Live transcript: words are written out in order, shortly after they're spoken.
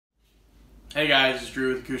Hey guys, it's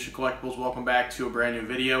Drew with Acousha Collectibles. Welcome back to a brand new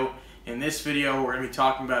video. In this video, we're going to be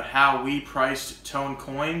talking about how we priced tone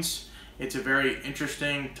coins. It's a very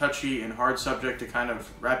interesting, touchy, and hard subject to kind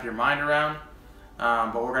of wrap your mind around.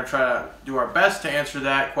 But we're going to try to do our best to answer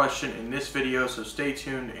that question in this video, so stay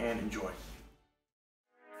tuned and enjoy.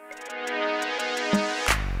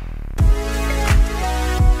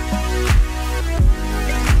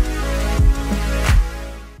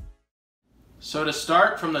 So to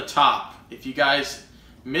start from the top, if you guys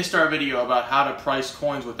missed our video about how to price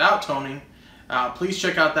coins without toning, please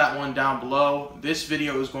check out that one down below. This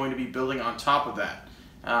video is going to be building on top of that.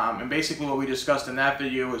 And basically what we discussed in that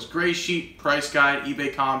video is gray sheet, price guide,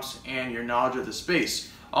 eBay comps, and your knowledge of the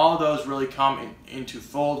space. All of those really come into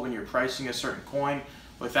fold when you're pricing a certain coin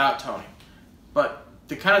without toning. But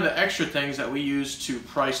the extra things that we use to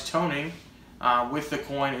price toning with the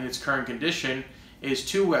coin in its current condition is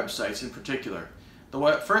two websites in particular.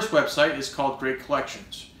 The first website is called Great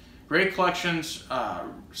Collections. Great Collections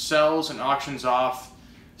sells and auctions off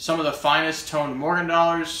some of the finest toned Morgan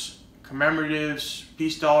dollars, commemoratives,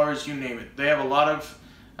 peace dollars, you name it. They have a lot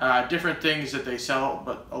of different things that they sell,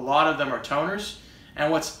 but a lot of them are toners. And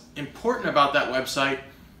what's important about that website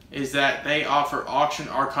is that they offer auction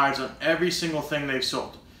archives on every single thing they've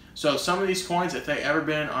sold. So some of these coins, if they've ever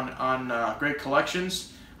been on Great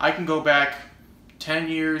Collections, I can go back 10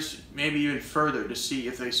 years, maybe even further, to see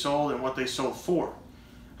if they sold and what they sold for.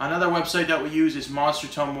 Another website that we use is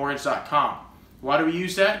monstertonemorgans.com. Why do we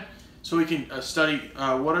use that? So we can study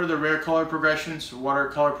what are the rare color progressions, what are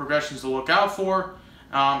color progressions to look out for,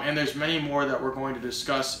 and there's many more that we're going to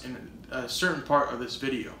discuss in a certain part of this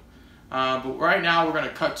video. But right now we're going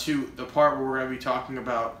to cut to the part where we're going to be talking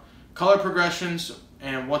about color progressions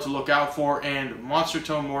and what to look out for, and monster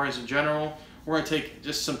tone Morgans in general. We're going to take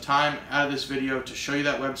just some time out of this video to show you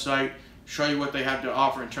that website, show you what they have to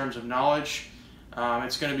offer in terms of knowledge.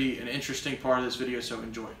 It's going to be an interesting part of this video, so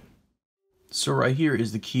enjoy. So right here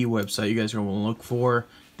is the key website you guys are going to want to look for.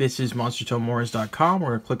 This is monstertonemorgans.com. We're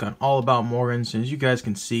going to click on All About Morgans, and as you guys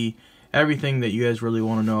can see, everything that you guys really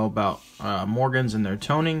want to know about Morgans and their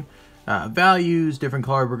toning, values, different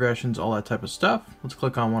color progressions, all that type of stuff. Let's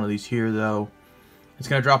click on one of these here, though. It's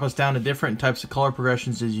going to drop us down to different types of color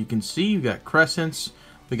progressions. As you can see, you got crescents,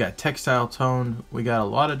 we got textile tone, we got a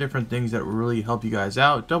lot of different things that will really help you guys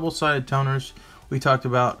out. Double-sided toners we talked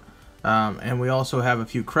about, and we also have a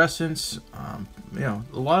few crescents. You know,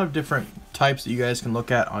 a lot of different types that you guys can look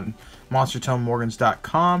at on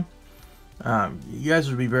monstertonemorgans.com. You guys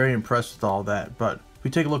would be very impressed with all that. But if we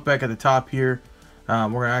take a look back at the top here, we're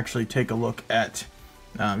going to actually take a look at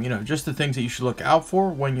you know, just the things that you should look out for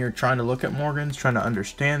when you're trying to look at Morgans, trying to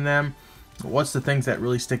understand them. What's the things that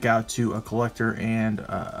really stick out to a collector and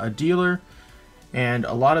a dealer? And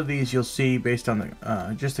a lot of these you'll see based on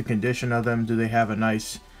the just the condition of them. Do they have a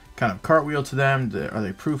nice kind of cartwheel to them? Are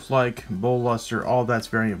they proof-like, bowl luster? All that's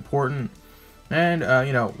very important. And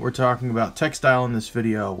you know, we're talking about textile in this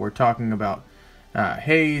video. We're talking about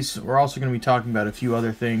haze. We're also going to be talking about a few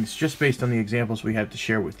other things just based on the examples we have to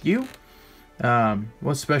share with you.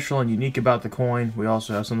 What's special and unique about the coin? We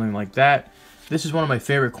also have something like that. This is one of my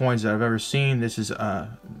favorite coins that I've ever seen. This is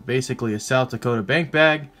basically a South Dakota bank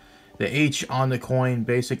bag. The H on the coin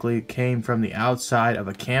basically came from the outside of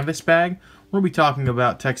a canvas bag. We'll be talking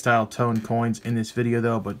about textile tone coins in this video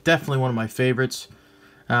though, but definitely one of my favorites.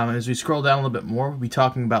 As we scroll down a little bit more, we'll be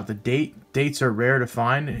talking about the date. Dates are rare to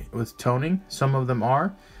find with toning. Some of them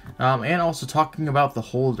are. And also talking about the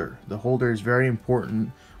holder. The holder is very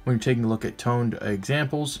important when you're taking a look at toned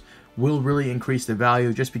examples. Will really increase the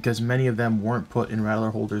value just because many of them weren't put in rattler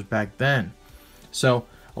holders back then. So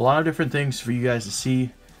a lot of different things for you guys to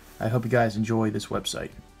see. I hope you guys enjoy this website.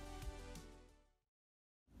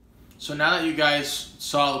 So now that you guys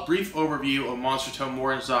saw a brief overview of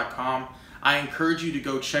monstertonemorgans.com, I encourage you to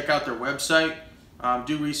go check out their website.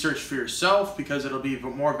 Do research for yourself because it'll be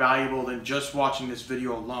more valuable than just watching this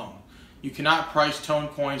video alone. You cannot price tone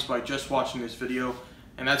coins by just watching this video,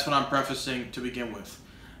 and that's what I'm prefacing to begin with.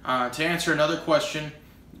 To answer another question,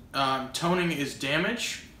 toning is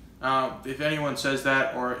damage. If anyone says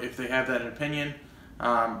that, or if they have that opinion,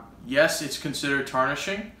 yes, it's considered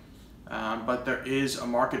tarnishing, but there is a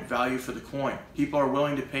market value for the coin. People are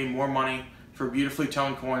willing to pay more money for beautifully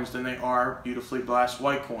toned coins than they are beautifully glass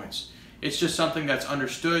white coins. It's just something that's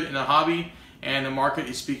understood in the hobby, and the market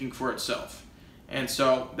is speaking for itself. And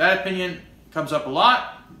so that opinion comes up a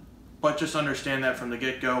lot, but just understand that from the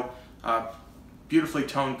get-go. Beautifully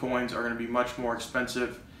toned coins are going to be much more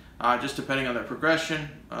expensive, just depending on their progression,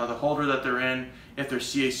 the holder that they're in, if they're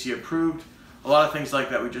CAC approved, a lot of things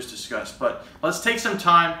like that we just discussed. But let's take some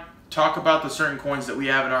time, talk about the certain coins that we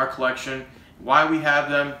have in our collection, why we have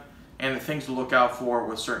them, and the things to look out for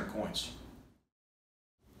with certain coins.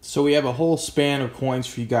 So we have a whole span of coins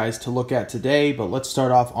for you guys to look at today, but let's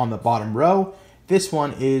start off on the bottom row. This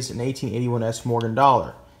one is an 1881 S Morgan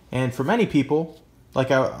dollar. And for many people,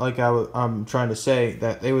 I'm trying to say,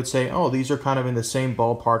 that they would say, oh, these are kind of in the same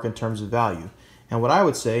ballpark in terms of value. And what I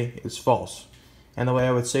would say is false. And the way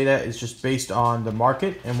I would say that is just based on the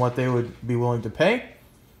market and what they would be willing to pay.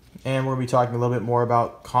 And we're going to be talking a little bit more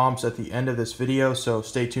about comps at the end of this video, so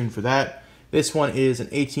stay tuned for that. This one is an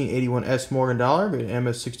 1881 S Morgan dollar,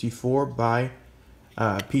 MS64 by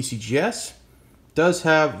PCGS. Does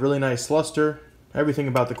have really nice luster. Everything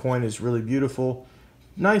about the coin is really beautiful.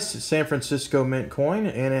 Nice San Francisco mint coin,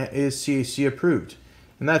 and it is CAC approved.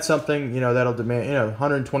 And that's something, that'll demand,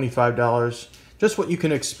 $125. Just what you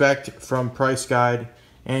can expect from price guide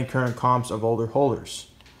and current comps of older holders.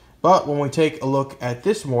 But when we take a look at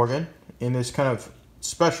this Morgan in this kind of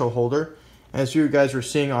special holder, as you guys are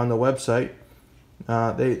seeing on the website,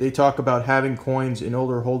 they talk about having coins in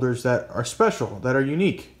older holders that are special, that are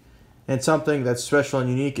unique. And something that's special and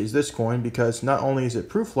unique is this coin, because not only is it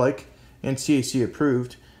proof-like and CAC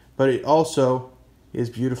approved, but it also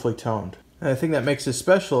is beautifully toned. And the thing that makes it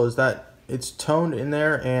special is that it's toned in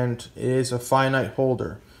there, and it is a finite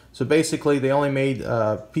holder. So basically they only made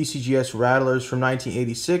PCGS rattlers from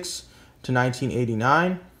 1986 to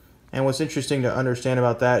 1989. And what's interesting to understand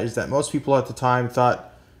about that is that most people at the time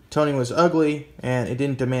thought toning was ugly and it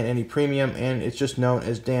didn't demand any premium, and it's just known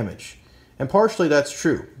as damage. And partially that's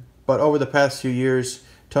true, but over the past few years,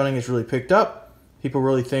 toning has really picked up. People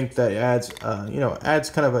really think that it adds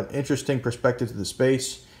kind of an interesting perspective to the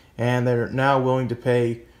space, and they're now willing to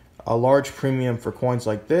pay a large premium for coins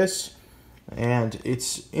like this. And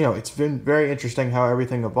it's been very interesting how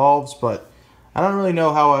everything evolves, but I don't really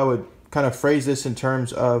know how I would kind of phrase this in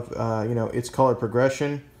terms of its color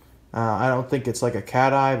progression. I don't think it's like a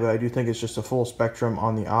cat eye, but I do think it's just a full spectrum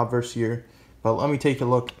on the obverse here. But let me take a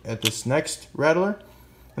look at this next rattler.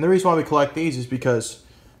 And the reason why we collect these is because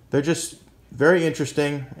they're just very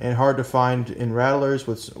interesting and hard to find in rattlers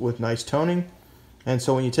with nice toning. And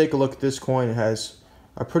so when you take a look at this coin, it has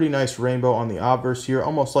a pretty nice rainbow on the obverse here,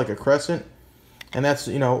 almost like a crescent. And that's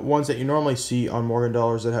ones that you normally see on Morgan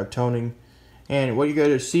dollars that have toning. And what you got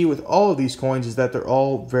to see with all of these coins is that they're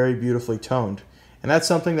all very beautifully toned. And that's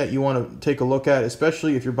something that you want to take a look at,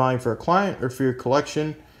 especially if you're buying for a client or for your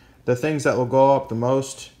collection. The things that will go up the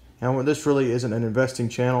most, and this really isn't an investing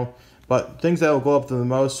channel, but things that will go up the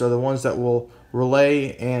most are the ones that will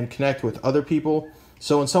relay and connect with other people.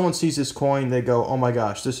 So when someone sees this coin, they go, oh my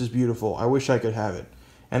gosh, this is beautiful. I wish I could have it.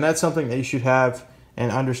 And that's something that you should have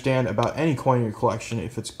and understand about any coin in your collection,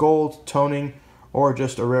 if it's gold, toning, or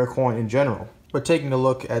just a rare coin in general. But taking a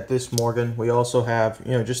look at this Morgan, we also have,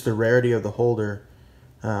 just the rarity of the holder.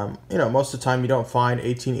 Most of the time you don't find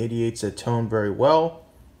 1888s that tone very well,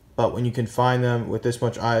 but when you can find them with this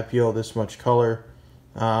much eye appeal, this much color,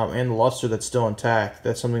 and the luster that's still intact,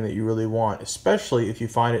 that's something that you really want, especially if you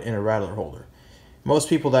find it in a rattler holder. Most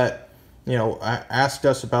people that asked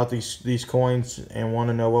us about these coins and want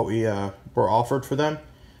to know what we were offered for them,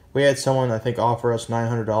 we had someone I think offer us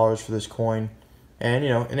 $900 for this coin, and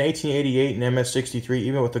an 1888 and MS63,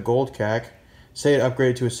 even with the gold CAC, say it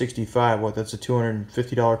upgraded to a 65, that's a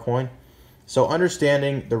 $250 coin. So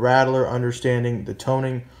understanding the rattler, understanding the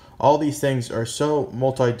toning, all these things are so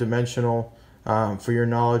multi-dimensional for your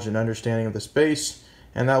knowledge and understanding of the space,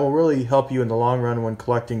 and that will really help you in the long run when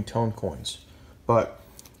collecting toned coins. But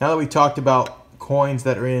now that we talked about coins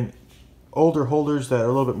that are in older holders that are a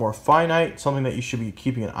little bit more finite, something that you should be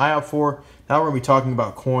keeping an eye out for, now we're going to be talking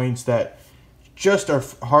about coins that just are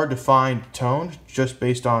hard to find toned, just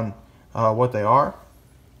based on what they are.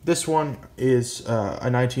 This one is a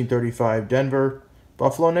 1935 Denver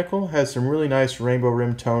Buffalo nickel. Has some really nice rainbow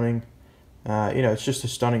rim toning. It's just a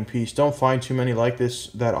stunning piece. Don't find too many like this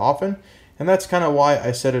that often, and that's kind of why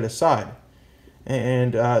I set it aside.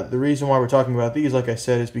 And the reason why we're talking about these, like I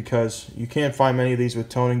said, is because you can't find many of these with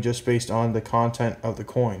toning just based on the content of the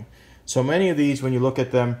coin. So many of these, when you look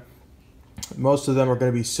at them, most of them are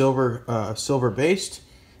going to be silver based.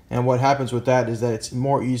 And what happens with that is that it's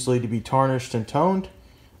more easily to be tarnished and toned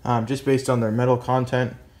just based on their metal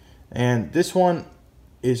content. And this one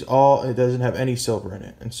is it doesn't have any silver in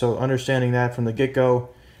it. And so understanding that from the get-go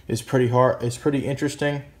is pretty hard. It's pretty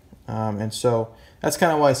interesting. And so that's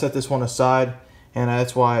kind of why I set this one aside. And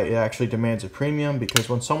that's why it actually demands a premium, because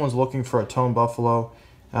when someone's looking for a toned buffalo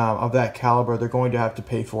of that caliber, they're going to have to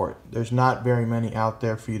pay for it. There's not very many out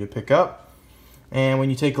there for you to pick up. And when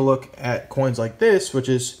you take a look at coins like this, which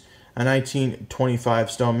is a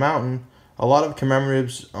 1925 Stone Mountain, a lot of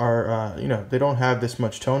commemoratives are, they don't have this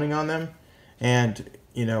much toning on them. And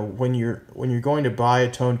you know, when you're going to buy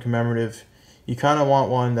a toned commemorative, you kind of want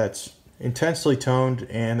one that's intensely toned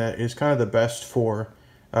and that is kind of the best for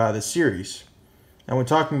the series. And when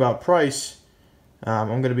talking about price, I'm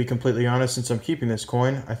going to be completely honest, since I'm keeping this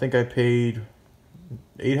coin. I think I paid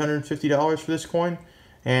 $850 for this coin,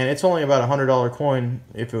 and it's only about a $100 coin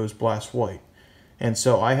if it was blast white. And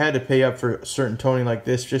so I had to pay up for certain toning like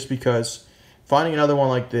this, just because finding another one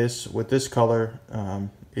like this with this color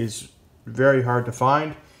is very hard to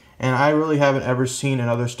find. And I really haven't ever seen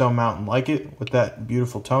another Stone Mountain like it with that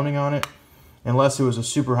beautiful toning on it, unless it was a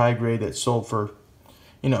super high grade that sold for,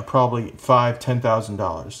 you know, probably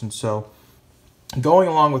 $5,000–$10,000. And so going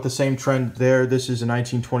along with the same trend there, this is a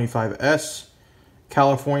 1925S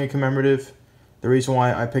California commemorative. The reason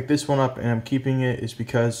why I picked this one up and I'm keeping it is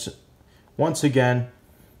because, once again,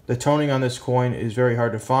 the toning on this coin is very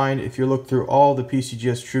hard to find. If you look through all the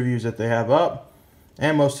PCGS TrueViews that they have up,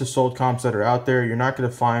 and most of the sold comps that are out there, you're not going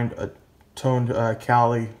to find a toned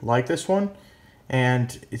Cali like this one.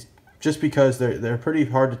 And it's just because they're pretty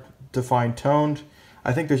hard to find toned.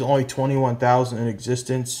 I think there's only 21,000 in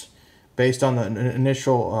existence based on the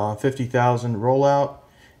initial 50,000 rollout.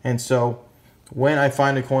 And so when I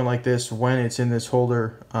find a coin like this, when it's in this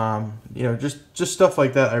holder, you know, just stuff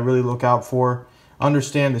like that I really look out for.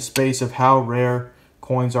 Understand the space of how rare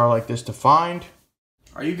coins are like this to find.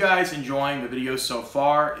 Are you guys enjoying the video so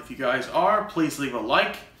far? If you guys are, please leave a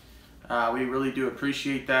like. We really do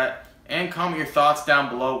appreciate that. And comment your thoughts down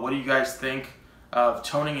below. What do you guys think of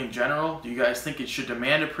toning in general? Do you guys think it should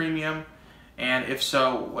demand a premium? And if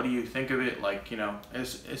so, what do you think of it? Like, you know,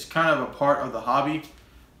 it's kind of a part of the hobby.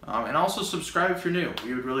 And also subscribe if you're new.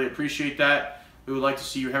 We would really appreciate that. We would like to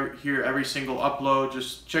see you here every single upload,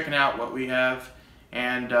 just checking out what we have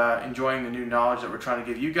and enjoying the new knowledge that we're trying to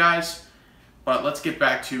give you guys. But let's get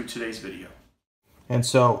back to today's video. And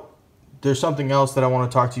so there's something else that I want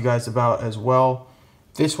to talk to you guys about as well.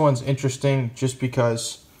 This one's interesting just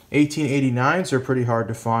because 1889s are pretty hard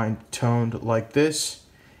to find toned like this.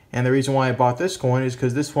 And the reason why I bought this coin is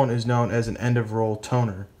because this one is known as an end of roll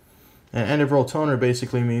toner. An end of roll toner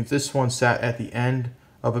basically means this one sat at the end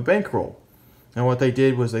of a bankroll. And what they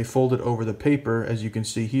did was they folded over the paper, as you can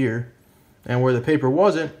see here. And where the paper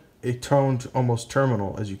wasn't, it toned almost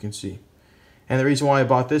terminal, as you can see. And the reason why I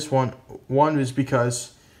bought this one is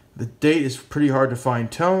because the date is pretty hard to find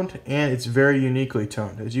toned, and it's very uniquely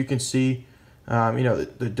toned. As you can see, you know,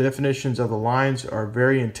 the definitions of the lines are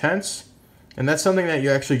very intense, and that's something that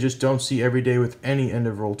you actually just don't see every day with any end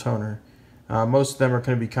of roll toner. Most of them are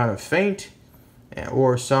going to be kind of faint,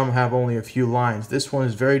 or some have only a few lines. This one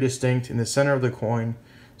is very distinct in the center of the coin.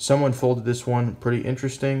 Someone folded this one pretty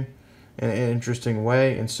interesting, in an interesting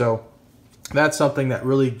way, and so that's something that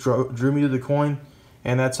really drew me to the coin,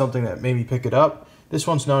 and that's something that made me pick it up. This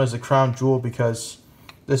one's known as the crown jewel because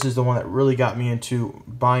this is the one that really got me into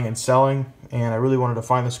buying and selling, and I really wanted to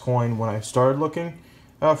find this coin when I started looking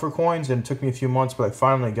for coins, and it took me a few months, but I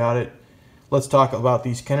finally got it. Let's talk about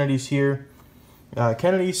these Kennedys here.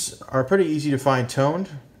 Kennedys are pretty easy to find toned,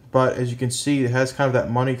 but as you can see, it has kind of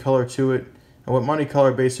that money color to it. And what money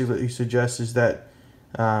color basically suggests is that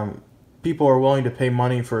people are willing to pay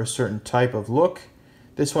money for a certain type of look.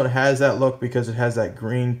 This one has that look because it has that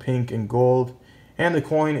green, pink, and gold, and the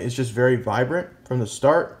coin is just very vibrant from the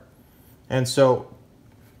start. And so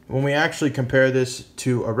when we actually compare this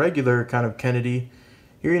to a regular kind of Kennedy,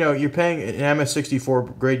 you're paying an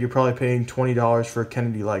MS64 grade, you're probably paying $20 for a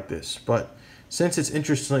Kennedy like this. But since it's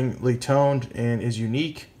interestingly toned and is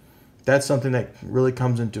unique, that's something that really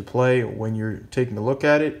comes into play when you're taking a look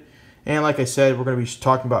at it. And like I said, we're going to be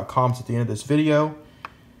talking about comps at the end of this video.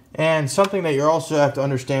 And something that you also have to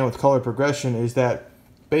understand with color progression is that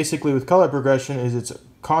basically with color progression is it's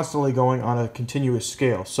constantly going on a continuous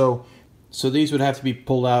scale. So these would have to be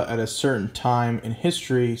pulled out at a certain time in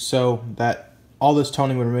history so that all this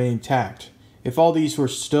toning would remain intact. If all these were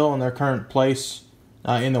still in their current place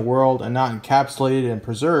in the world and not encapsulated and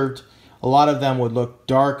preserved, a lot of them would look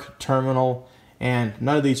dark, terminal, and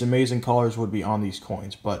none of these amazing colors would be on these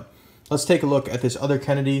coins. But let's take a look at this other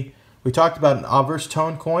Kennedy. We talked about an obverse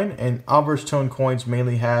tone coin, and obverse tone coins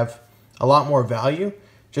mainly have a lot more value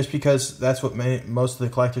just because that's what most of the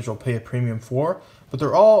collectors will pay a premium for. But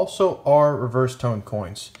there also are reverse tone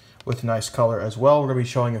coins with nice color as well. We're going to be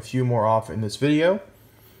showing a few more off in this video.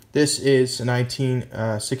 This is a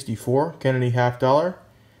 1964 Kennedy half dollar.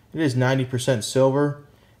 It is 90% silver,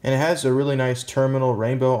 and it has a really nice terminal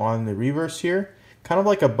rainbow on the reverse here, kind of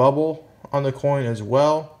like a bubble on the coin as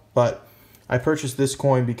well. But I purchased this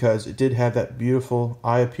coin because it did have that beautiful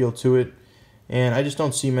eye appeal to it, and I just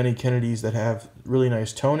don't see many Kennedys that have really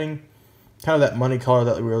nice toning. kind of that money color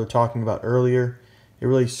that we were talking about earlier. It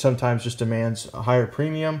really sometimes just demands a higher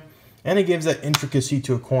premium, and it gives that intricacy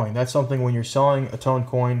to a coin. That's something when you're selling a toned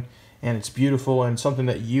coin and it's beautiful and something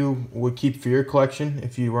that you would keep for your collection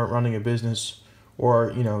if you weren't running a business,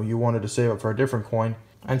 or you wanted to save up for a different coin.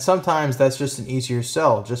 And sometimes that's just an easier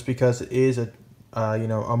sell, just because it is a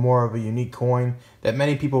more of a unique coin that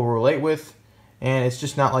many people will relate with, and it's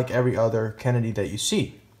just not like every other Kennedy that you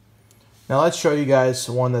see. Now let's show you guys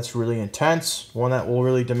one that's really intense, one that will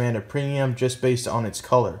really demand a premium just based on its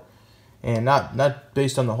color. And not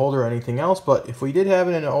based on the holder or anything else, but if we did have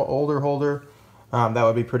it in an older holder, that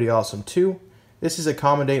would be pretty awesome too. This is a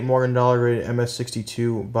common date Morgan Dollar rated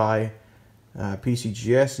MS62 by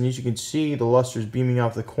PCGS, and as you can see, the luster is beaming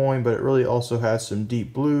off the coin, but it really also has some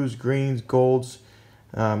deep blues, greens, golds,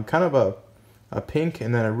 kind of a pink,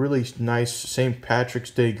 and then a really nice St.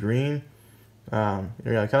 Patrick's Day green. Kind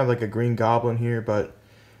of like a green goblin here, but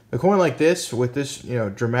a coin like this with this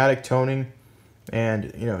dramatic toning, and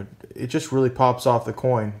it just really pops off the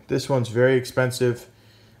coin. This one's very expensive,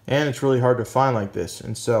 and it's really hard to find like this.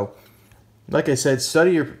 And so, like I said,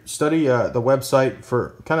 study the website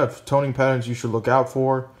for kind of toning patterns you should look out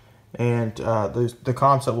for, and the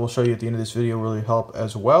comps that we'll show you at the end of this video really help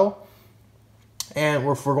as well. And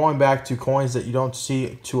if we're going back to coins that you don't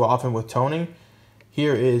see too often with toning,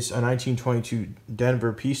 here is a 1922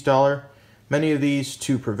 Denver piece dollar. Many of these,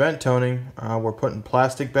 to prevent toning, were put in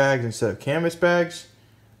plastic bags instead of canvas bags.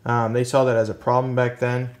 They saw that as a problem back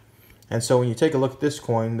then. And so when you take a look at this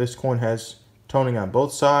coin has toning on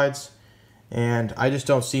both sides. And I just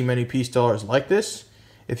don't see many piece dollars like this.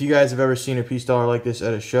 If you guys have ever seen a piece dollar like this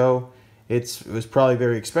at a show, it was probably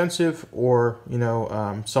very expensive, or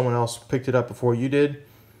someone else picked it up before you did.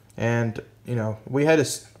 And we had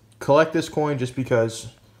to collect this coin just because,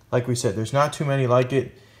 like we said, there's not too many like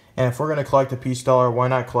it. And if we're going to collect a piece dollar, why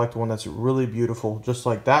not collect one that's really beautiful, just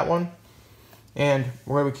like that one? And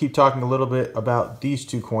we're going to keep talking a little bit about these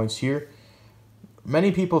two coins here.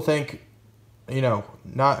 Many people think,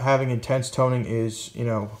 not having intense toning is,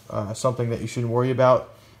 something that you shouldn't worry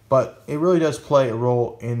about, but it really does play a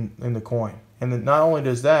role in the coin. And then not only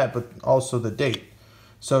does that, but also the date.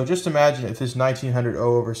 So just imagine if this 1900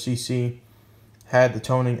 O over CC had the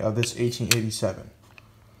toning of this 1887.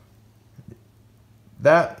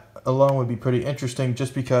 That alone would be pretty interesting,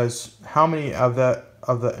 just because how many of the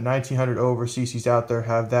 1900 over CCs out there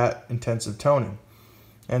have that intensive toning?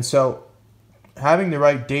 And so having the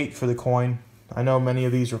right date for the coin, I know many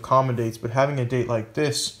of these are common dates, but having a date like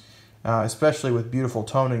this, especially with beautiful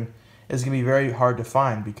toning, is going to be very hard to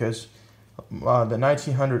find, because the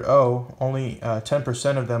 1900 O, only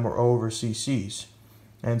 10% of them are O over CCs.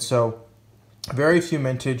 And so very few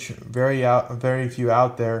mintage, very few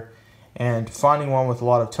out there, and finding one with a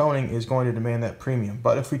lot of toning is going to demand that premium.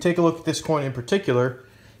 But if we take a look at this coin in particular,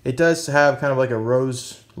 it does have kind of like a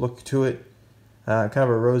rose look to it, kind of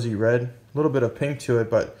a rosy red, a little bit of pink to it,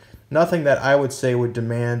 but nothing that I would say would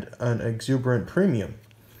demand an exuberant premium.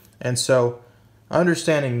 And so,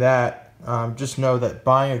 understanding that, just know that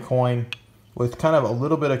buying a coin with kind of a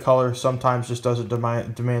little bit of color sometimes just doesn't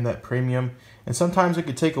demand that premium. And sometimes it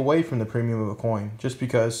could take away from the premium of a coin, just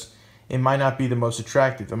because it might not be the most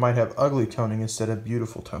attractive. It might have ugly toning instead of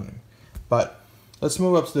beautiful toning. But let's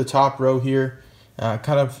move up to the top row here,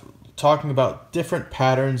 kind of talking about different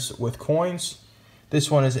patterns with coins.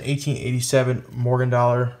 This one is an 1887 Morgan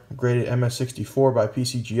Dollar graded MS64 by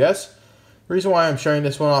PCGS. The reason why I'm showing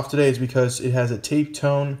this one off today is because it has a tape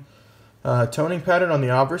tone toning pattern on the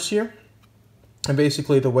obverse here. And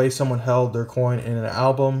basically the way someone held their coin in an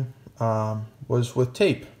album was with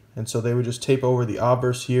tape. And so they would just tape over the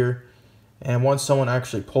obverse here. And once someone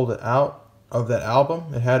actually pulled it out of that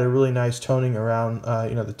album, it had a really nice toning around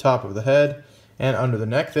the top of the head and under the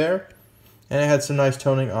neck there. And it had some nice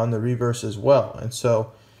toning on the reverse as well. And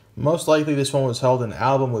so most likely this one was held in an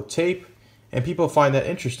album with tape, and people find that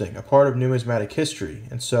interesting, a part of numismatic history.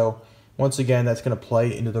 And so once again, that's going to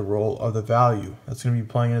play into the role of the value. That's going to be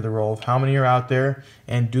playing into the role of how many are out there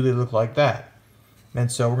and do they look like that.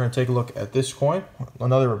 And so we're going to take a look at this coin,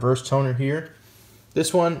 another reverse toner here.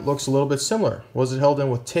 This one looks a little bit similar. Was it held in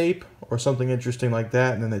with tape or something interesting like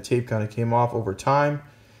that, and then the tape kind of came off over time?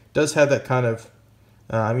 It does have that kind of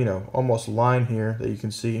almost line here that you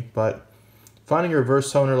can see, but finding a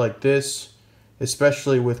reverse toner like this,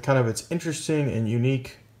 especially with kind of its interesting and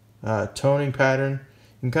unique toning pattern,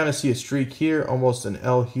 you can kind of see a streak here, almost an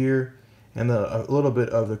L here, and a little bit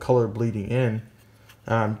of the color bleeding in.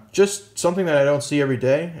 Just something that I don't see every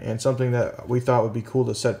day, and something that we thought would be cool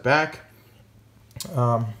to set back.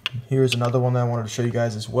 Here's another one that I wanted to show you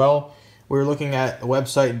guys as well. We were looking at a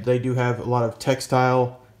website. They do have a lot of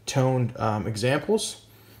textile toned examples.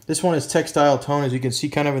 This one is textile tone, as you can see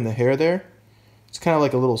kind of in the hair there. It's kind of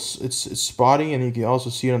like a little, it's spotty, and you can also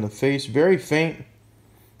see it on the face. Very faint.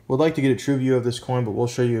 Would like to get a true view of this coin, but we'll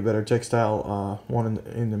show you a better textile one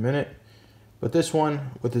in a minute. But this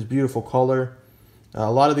one, with this beautiful color,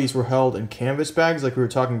 a lot of these were held in canvas bags like we were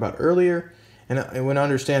talking about earlier. And when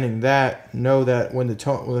understanding that, know that when the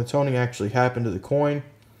toning actually happened to the coin,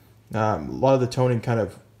 a lot of the toning kind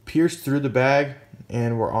of pierced through the bag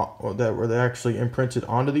and were actually imprinted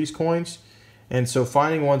onto these coins. And so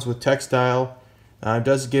finding ones with textile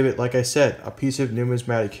does give it, like I said, a piece of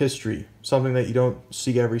numismatic history, something that you don't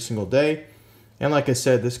see every single day. And like I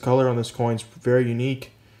said, this color on this coin is very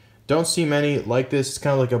unique. Don't see many like this. It's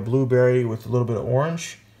kind of like a blueberry with a little bit of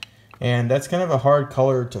orange, and that's kind of a hard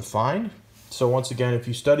color to find. So once again, if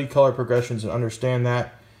you study color progressions and understand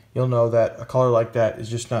that, you'll know that a color like that is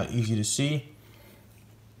just not easy to see.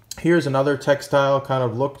 Here's another textile kind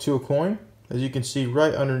of look to a coin. As you can see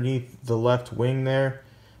right underneath the left wing there.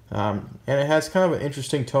 And it has kind of an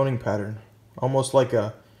interesting toning pattern, almost like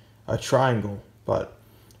a triangle. But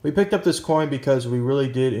we picked up this coin because we really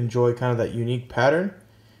did enjoy kind of that unique pattern.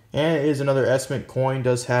 And it is another S-Mint coin,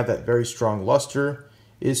 does have that very strong luster,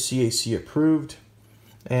 is CAC approved.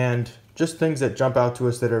 And just things that jump out to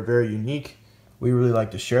us that are very unique, we really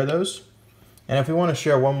like to share those. And if we want to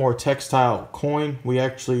share one more textile coin, we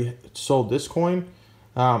actually sold this coin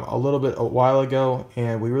a while ago,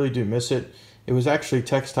 and we really do miss it. It was actually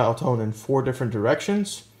textile toned in 4 different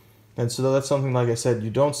directions, and so that's something, like I said, you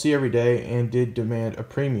don't see every day and did demand a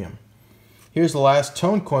premium. Here's the last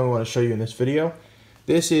tone coin we want to show you in this video.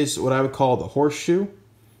 This is what I would call the horseshoe,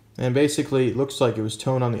 and basically it looks like it was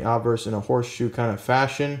toned on the obverse in a horseshoe kind of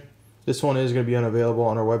fashion. This one is going to be unavailable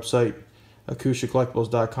on our website,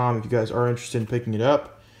 AcoushaCollectibles.com, if you guys are interested in picking it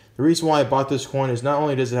up. The reason why I bought this coin is not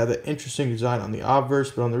only does it have that interesting design on the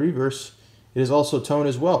obverse, but on the reverse, it is also toned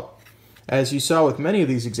as well. As you saw with many of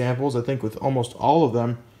these examples, I think with almost all of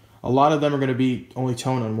them, a lot of them are going to be only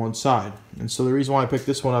toned on one side. And so the reason why I picked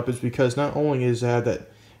this one up is because not only is it had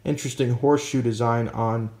that interesting horseshoe design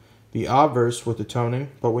on the obverse with the toning,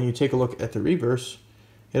 but when you take a look at the reverse,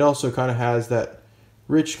 it also kind of has that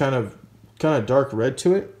rich kind of dark red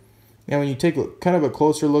to it. And when you take kind of a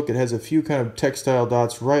closer look, it has a few kind of textile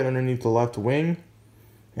dots right underneath the left wing,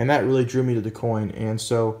 and that really drew me to the coin. And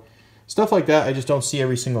so stuff like that I just don't see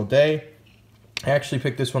every single day. I actually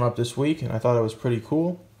picked this one up this week, and I thought it was pretty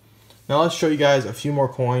cool. Now let's show you guys a few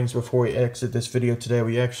more coins before we exit this video today.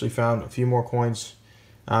 We actually found a few more coins.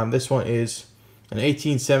 This one is an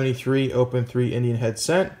 1873 Open 3 Indian head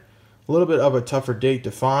cent. A little bit of a tougher date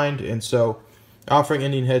to find, and so offering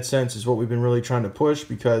Indian head cents is what we've been really trying to push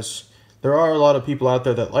because there are a lot of people out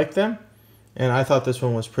there that like them, and I thought this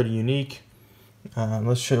one was pretty unique.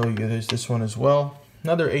 Let's show you, there's this one as well.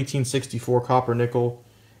 Another 1864 copper nickel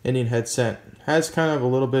Indian head cent. Has kind of a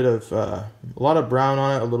little bit of, a lot of brown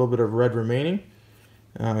on it, a little bit of red remaining.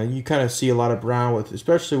 You kind of see a lot of brown,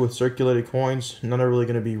 especially with circulated coins. None are really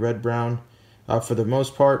going to be red-brown for the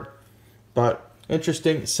most part. But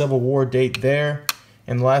interesting Civil War date there.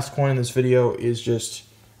 And the last coin in this video is just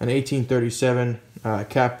an 1837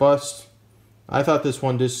 cap bust. I thought this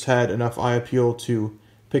one just had enough eye appeal to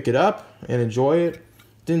pick it up and enjoy it.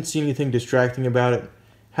 Didn't see anything distracting about it.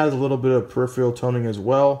 Has a little bit of peripheral toning as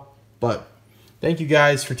well. But thank you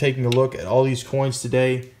guys for taking a look at all these coins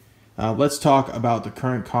today. Let's talk about the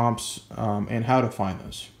current comps and how to find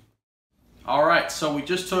those. Alright, so we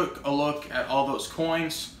just took a look at all those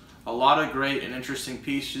coins. A lot of great and interesting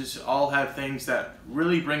pieces. All have things that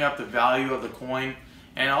really bring up the value of the coin,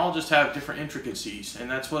 and all just have different intricacies. And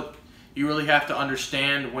that's what you really have to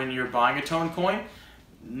understand when you're buying a tone coin.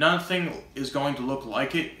 Nothing is going to look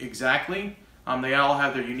like it exactly. They all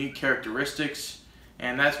have their unique characteristics,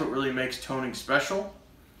 and that's what really makes toning special.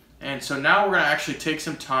 And so now we're going to actually take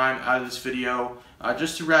some time out of this video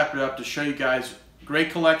just to wrap it up to show you guys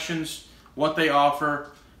great collections, what they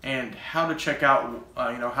offer, and how to check out,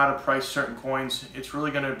 how to price certain coins. It's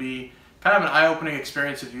really going to be kind of an eye-opening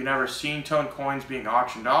experience if you've never seen toned coins being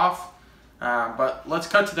auctioned off. But let's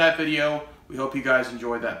cut to that video. We hope you guys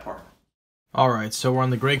enjoyed that part. Alright, so we're on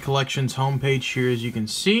the Great Collections homepage here, as you can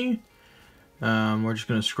see. We're just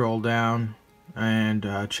going to scroll down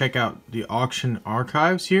and check out the auction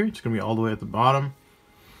archives here. It's going to be all the way at the bottom.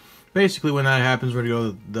 Basically, when that happens, we're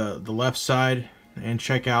going to go to the left side and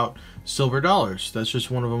check out silver dollars. That's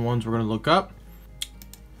just one of the ones we're going to look up.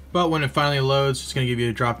 But when it finally loads, it's going to give you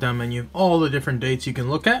a drop-down menu of all the different dates you can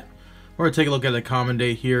look at. We're going to take a look at the common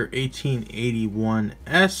date here,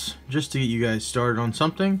 1881S, just to get you guys started on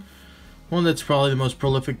something. One that's probably the most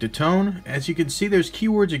prolific to tone. As you can see, there's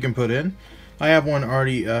keywords you can put in. I have one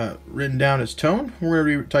already written down as tone. We're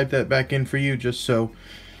going to type that back in for you just so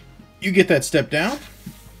you get that step down.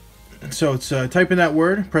 So it's type in that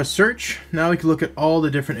word, press search. Now we can look at all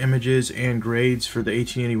the different images and grades for the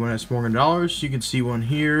 1881 S Morgan dollars. You can see one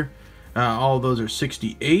here. All of those are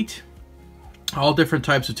 68. All different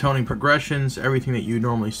types of toning progressions, everything that you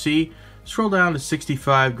normally see. Scroll down to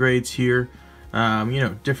 65 grades here. You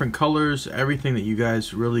know, different colors, everything that you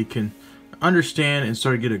guys really can understand and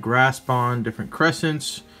sort of get a grasp on, different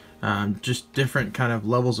crescents, just different kind of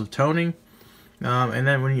levels of toning. And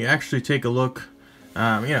then when you actually take a look, you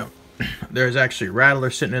know, there's actually a rattler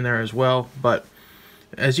sitting in there as well. But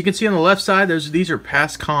as you can see on the left side, these are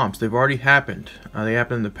past comps. They've already happened. They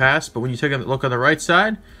happened in the past. But when you take a look on the right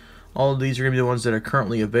side, all of these are going to be the ones that are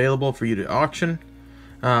currently available for you to auction,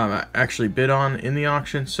 actually bid on in the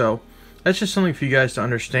auction. So that's just something for you guys to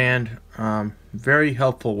understand. Very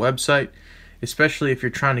helpful website, especially if you're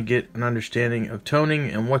trying to get an understanding of toning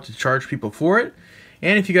and what to charge people for it.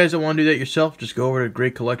 And if you guys don't want to do that yourself, just go over to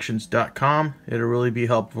greatcollections.com. It'll really be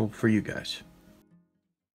helpful for you guys.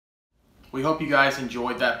 We hope you guys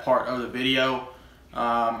enjoyed that part of the video.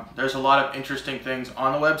 There's a lot of interesting things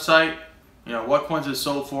on the website. You know, what coins is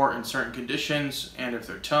sold for in certain conditions and if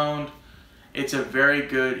they're toned. It's a very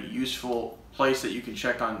good, useful place that you can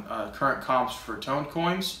check on current comps for toned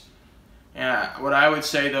coins. And what I would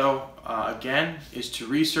say though, again, is to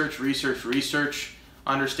research,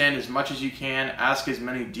 understand as much as you can, ask as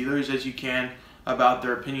many dealers as you can about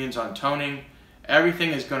their opinions on toning. Everything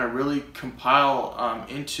is going to really compile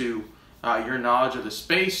into your knowledge of the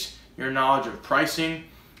space, your knowledge of pricing,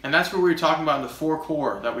 and that's what we were talking about in the 4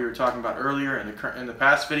 core that we were talking about earlier in the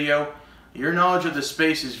past video. Your knowledge of the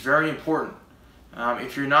space is very important.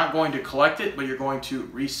 If you're not going to collect it, but you're going to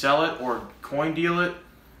resell it or coin deal it,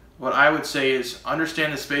 what I would say is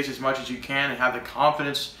understand the space as much as you can and have the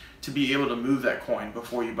confidence to be able to move that coin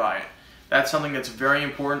before you buy it. That's something that's very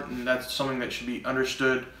important, and that's something that should be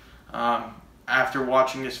understood after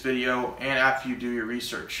watching this video and after you do your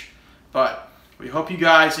research. But we hope you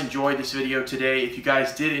guys enjoyed this video today. If you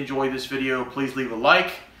guys did enjoy this video, please leave a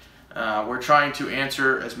like. We're trying to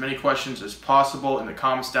answer as many questions as possible in the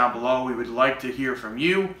comments down below. We would like to hear from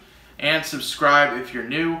you, and subscribe if you're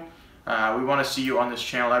new. We want to see you on this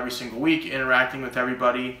channel every single week, interacting with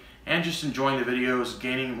everybody and just enjoying the videos,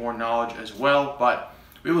 gaining more knowledge as well. But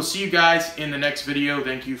we will see you guys in the next video.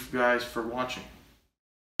 Thank you guys for watching.